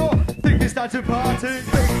Uproar, think it's time to party.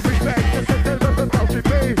 Big respect, the center of the bounty me.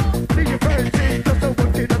 DJ Frenzy, just a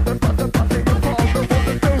wicked at the party, and fall the one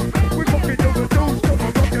to do. We fucking do the dudes, come on,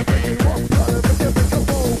 rock and make it walk, make a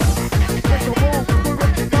move. Make a move, we're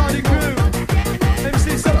rocking Party crew,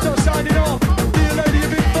 MC Santos signing off. Dear lady,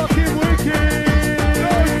 you've been fucking wicked.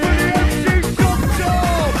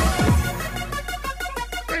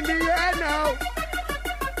 in the air now.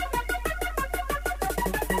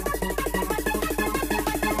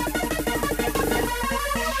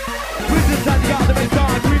 Wizards and the other bass on,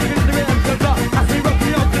 we finish the rhythm comes up. As we rock the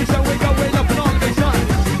opening show, we're going up and on the bass line.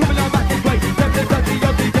 Coming on back this way, them the dirty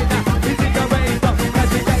on DJ now. Easy go raised up, as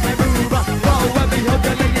we take a move up. Oh, when we hold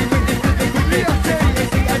the lady, witness to the quickly.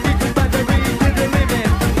 Easy and we can find the reach to the limit.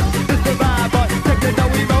 Just a vibe, but take it no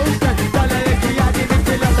emotion. Don't let it be added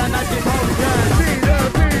into love and magic potion. See the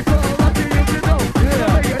people like you used to know. Yeah.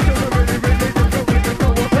 They get to the really, really just go with the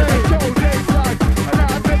flow. They show they like, and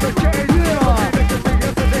I've never changed.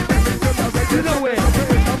 You know it.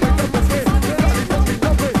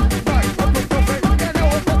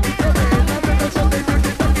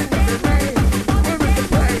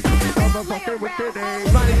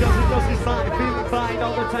 Money does his fine, feeling fine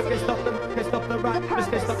all the time. Can't stop the rap, just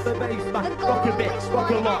can't stop the bass line. Rock a bit, rock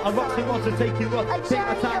a lot. I rock some more to take you up. Take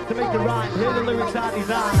my time to make a rhyme. Hear the lyrics I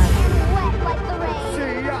design.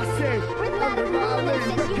 See, I see, under Liley,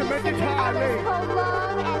 recommended highly.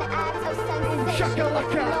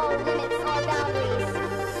 Shakalaka.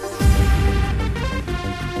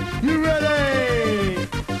 You ready?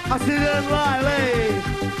 I see them Liley.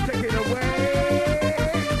 Take it away.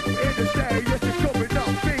 In the day, yes, it's coming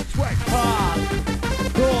up. Big sweat. Hardcore.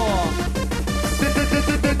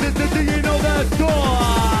 Do you know the score?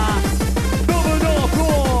 Northern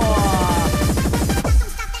Uproar.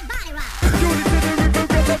 Tune into the rhythm,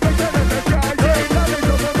 get the bass and the guy. Yeah, Liley's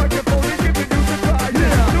on the microphone, he's giving you the prize.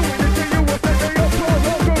 Yeah, doing it to you, what's that? You're pro,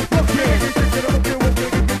 logo, fuck it. He's thinking of you, what's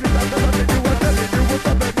it? This is not the nothing you are telling you, what's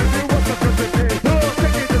up, and you what's up, and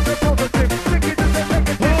take it to the positive, take it to the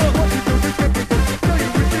negative. What you do, you get me good. Tell you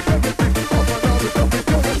we keep everything. All on all the stuff is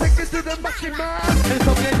gonna take it to the maximum. There's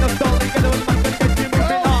something in the stall, they get on the mic and get you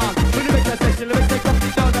moving on. When you make that section, let me take off in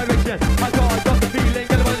no direction. I got the feeling,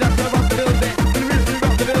 get on the rock the building. When you really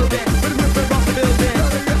rock the building, when you really rock the building.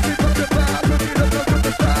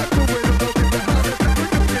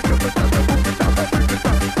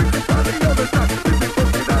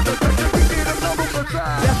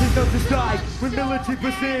 Yes, it's not to strike with military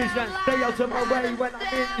precision. Stay out of my way when I'm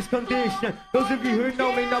in this condition. Those of you who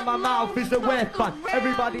know me know my mouth is a weapon.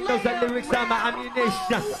 Everybody knows that lyrics are my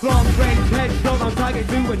ammunition. Long range, headstrong, on target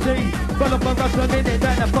to a T. Run up and rush 1 minute,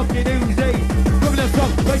 then a fucking Uzi. Coming up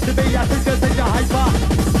strong, race to me, I think there's a hyper.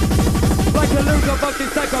 Like a loser, fucking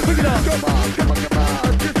psycho, pick it up. Come on, come on, come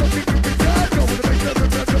on. Just don't think you can die. Go with the bass,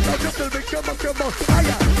 come on, come on.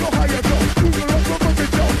 Higher, go higher, go. Move your own, come on,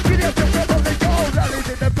 go. Get out, come on, go. Liley's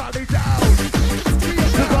in the party down.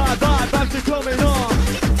 The vibe, vibes are coming on.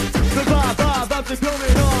 The vibe, vibes are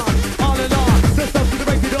coming on. On and on, let's stop to the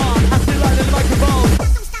break it on. I still light in the microphone.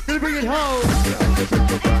 Gonna bring it home.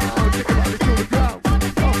 Take your body to the ground.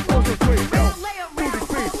 Oh, so sweet, yo. Do the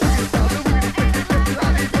beat, bring it down. The weed is taking it.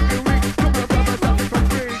 Liley's fucking weak. Come on, brother, stop it from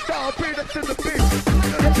free. Don't beat up to the beat.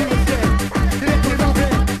 Get you a stick. Get you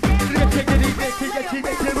moving. Get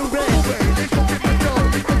you moving. They fucking my dog.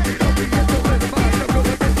 They fucking up. They get so in the mind. I'm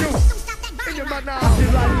gonna get you in your mind now.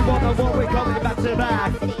 Still like you want what we're coming back to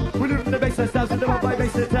back. We're looking the bass ourselves and the one by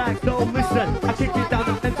bass attack. Don't listen, I kick it down,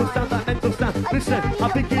 that mental sound, that mental sound. Listen, I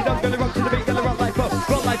think it up, gonna rock to the beat, gonna rock like fuck,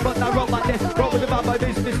 now rock like this. Rock with the vibe by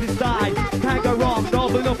business inside. Can't go wrong,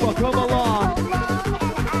 Northern Uproar, come along.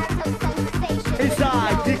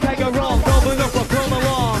 Inside, you can't go wrong, Northern Uproar, come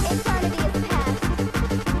along.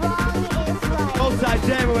 Outside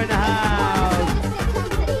Jero in the house.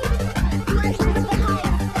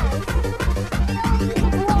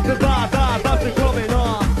 The vibe, vibes are coming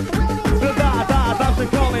on. The vibe, vibes are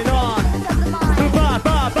coming on. The vibe,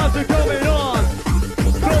 vibes are coming on.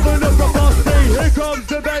 Northern Uproar, posse, here comes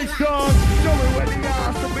the bass drum. Show me where the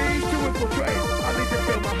ass to me to infiltrate. I need to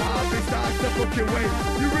feel my heart, they start to book your way.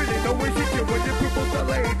 You really know it's you when you people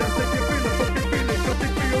delayed. I said you feel a fucking feeling,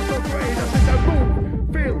 nothing feels so great. I said that move,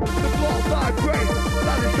 feel the floor vibrate.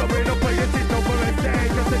 Liley's coming up, play it over and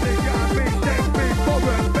stage. I said they got me, take me for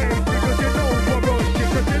a face. Because you know we're on shit,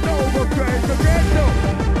 because you know we're great. So get no.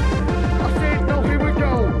 I said no, here we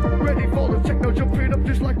go. Ready for the techno, jumping up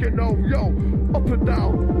just like you know, yo. Up and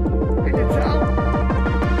down. In the town.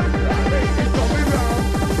 That lady's going round.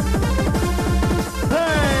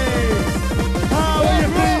 Hey! How are you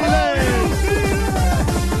feeling?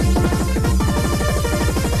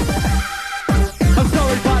 I'm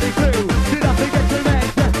sorry, party crew. Did I forget to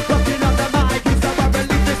mention? Rocking on the mic is how I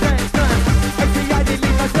release the tension. I see I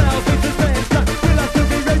delete myself in suspension. Feel like to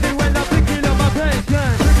be ready when I'm thinking of my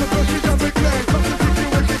pension. Little brushes on the glass. What's the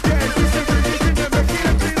situation again? She's a really in the making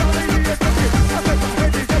of feel all the years talking. I bet my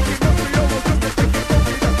head is aching. Don't be over. Come to take it. Don't be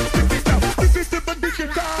down. Stick it down. Stick it to the condition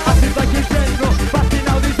down. I feel like a general, passing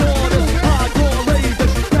out these orders. Hardcore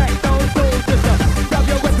ravers, crack those soldiers. Grab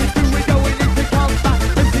your weapons, do it, going into combat.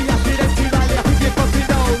 Empty acid, empty rally, I think you fucking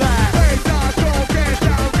know that. Hey, down, don't get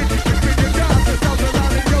down. Get your shit in your down. The sound of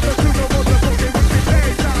rally. You're the two that was the fucking wicked. Hey,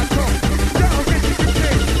 down, down. Down, get your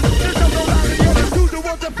shit. The sound of rally. You're the two that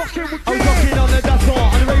was the fucking wicked. I was rocking on the dance floor,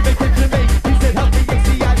 and the raver came to me. He said, help me,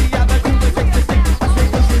 XCID, I'm a cool and takes the thing. I said,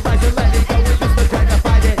 push it right and let it go, and just trying to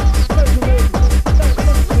fight it.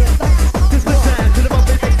 Just the sound to the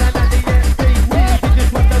bumping bass and the MP. We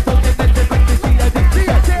just want the song and then the back to CID.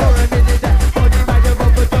 For a minute, that body might have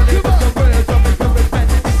overdone it. But some words on the cover, spend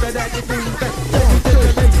it, but that you do best. Let me tell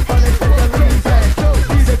you, mate, on it, but the leaves red.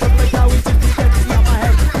 See the couple of cowies, just to get me out my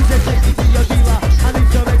head. He said, take it to your dealer, I need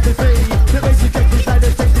some ecstasy. To make you check inside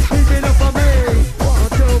and take it, keep it up for me. 1,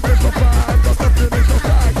 2, 3, 4, 5. Got something to so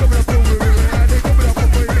tight. Coming up over your head. They coming up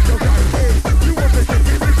over your so tight. Hey, you want the shit?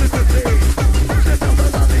 This is the thing. The sound of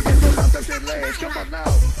rally. It's the sound of shit lays. Come on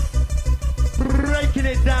now. Breaking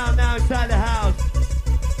it down now inside the house.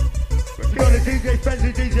 We got a DJ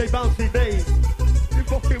Frenzy, DJ Bouncy B. You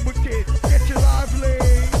fucking wicked. Get your lively.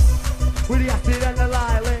 With the acid and the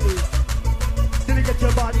lily. Till you get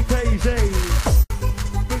your body crazy.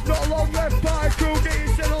 There's not long left by crew. Get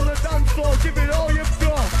yourself on the dance floor. Give it all you've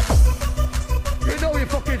got. You know you're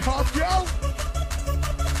fucking hot, yo.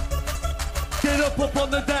 Get up on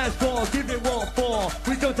the dance floor, give it what for.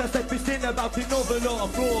 We don't just let this in about it, no, but not a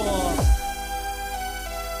floor.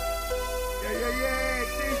 Yeah.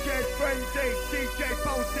 DJ Frenzy, DJ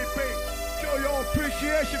Bouncy B. Show your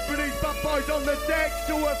appreciation for these bad boys on the decks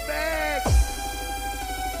to effect.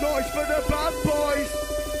 Noise for the bad boys.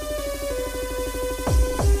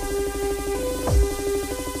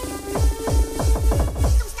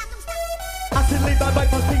 Acid by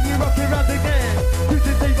bypass, think you rocking round again.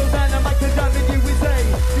 Using tables and a mic and driving you insane.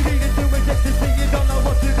 You need it to inject to see you don't know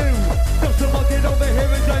what to do. Just to mark it over here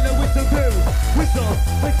and join the whistle crew. Whistle,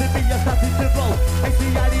 makes it be a starting to blow.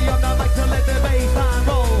 XCID on the mic to let the bass line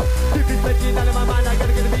roll. If it's making out of my mind, I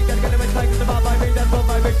gotta get a beat, gotta get a mix, like the vibe, I mean that's what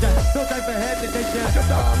vibration. No time for hesitation. Get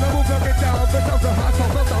down, the move, get down. The sounds of hot, so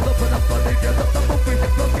down, open up, but they get up. The movie, the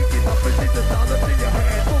flow, kick it up, and see the sound up in your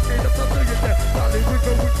head. Moving up, until you get. Rally, we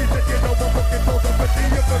go, we see that you know what fucking pose. I'm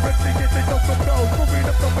ready, you're ready, get it off the floor. Moving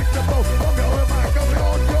up, the with the bow. I'm your mic, I'm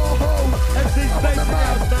on your hose. MC Space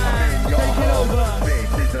House, man. Take it over.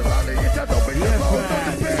 This is the rally, it's a double, Yes, you're on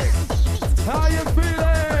man. the big. How you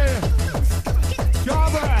feeling?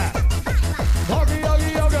 Jabba! Hoggy,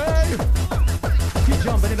 hoggy, hoggy! Keep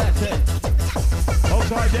jumping in that set.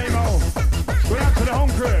 Outside demo. Go out to the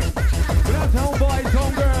home crew. Go out to home boys,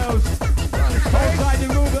 home girls. Outside the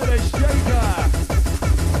mover, the shaker.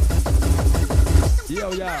 Yo.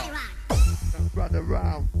 Run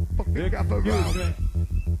around, fucking gather around.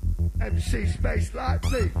 MC Space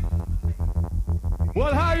Lightly.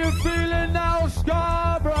 Well, how you feeling now,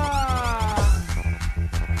 Scarborough?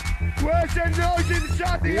 Where's the noise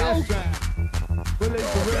inside the house? Well, is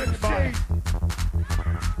there anybody?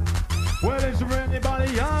 Well, is there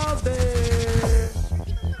anybody out there?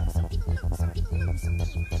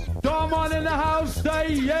 Someone in the house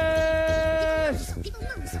say yes.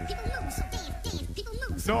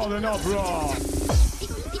 Northern upraw.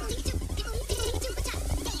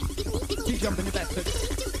 Keep jumping in that set.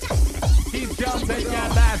 Keep jumping, you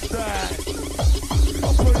bastard.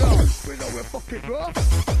 Up and up, we know we're fucking rough.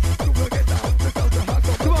 So we'll get down, the sounds of hard,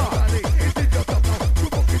 come on, rally. It's in your top now, we're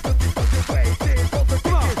fucking dirty, but you're waiting for the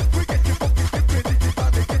tickets. We get you fucking skipping, this is how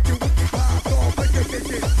they get you wicked hardcore, make you get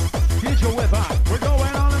it. Get your whip out. We're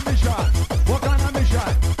going on a mission. What kind of mission?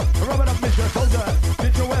 A rubber up mission, soldier.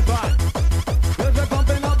 Get your whip out. We're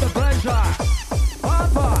pumping up the pressure.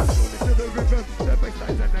 Papa. To the rhythm, the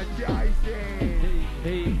bassline's energizing.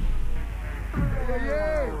 Hey.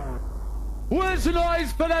 Yeah. Where's the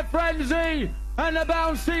noise for that frenzy and the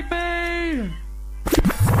bouncy bee?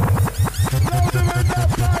 Louder in that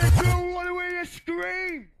party crew, what do we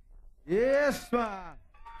scream? Yes, man.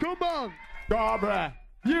 Come on. Barbara,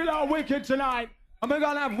 you know wicked tonight. And we're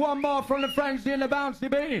gonna have one more from the frenzy and the bouncy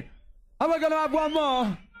bee. And we're gonna have one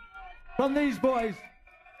more from these boys.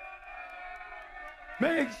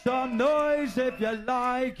 Make some noise if you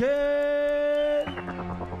like it.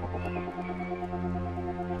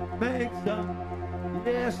 Make some.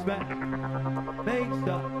 Yes, man. Make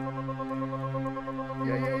some.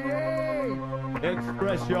 Yeah.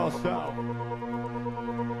 Express yourself.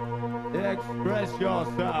 Express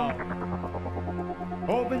yourself.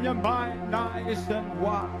 Open your mind nice and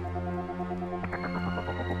wide.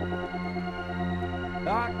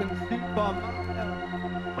 I can see for myself.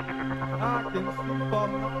 I can see for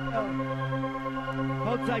myself.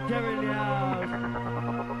 Hold tight, Kerry in the house.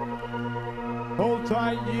 Hold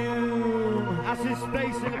tight, you. Acid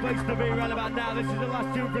space in the place to be right about now. This is the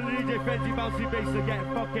last tune from the DJ Frenzy Bouncy Bass to get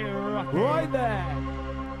fucking rocking. Right there.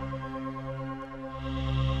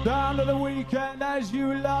 Down to the weekend as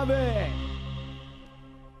you love it.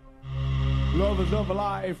 Lovers of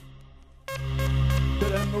life. To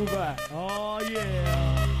the mover. Oh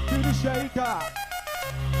yeah. To the shaker.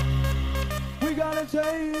 We gonna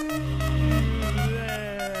take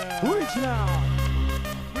Yeah. which now?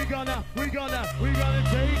 We gonna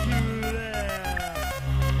take you there.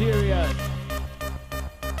 Serious.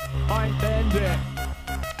 Mind bending.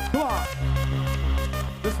 Come on.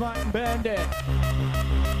 This mind bending.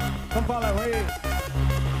 Come follow me.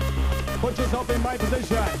 Put yourself in my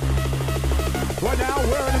position. Right now,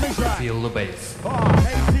 we're in a mission. Feel the bass. Oh,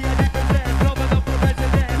 hey, see,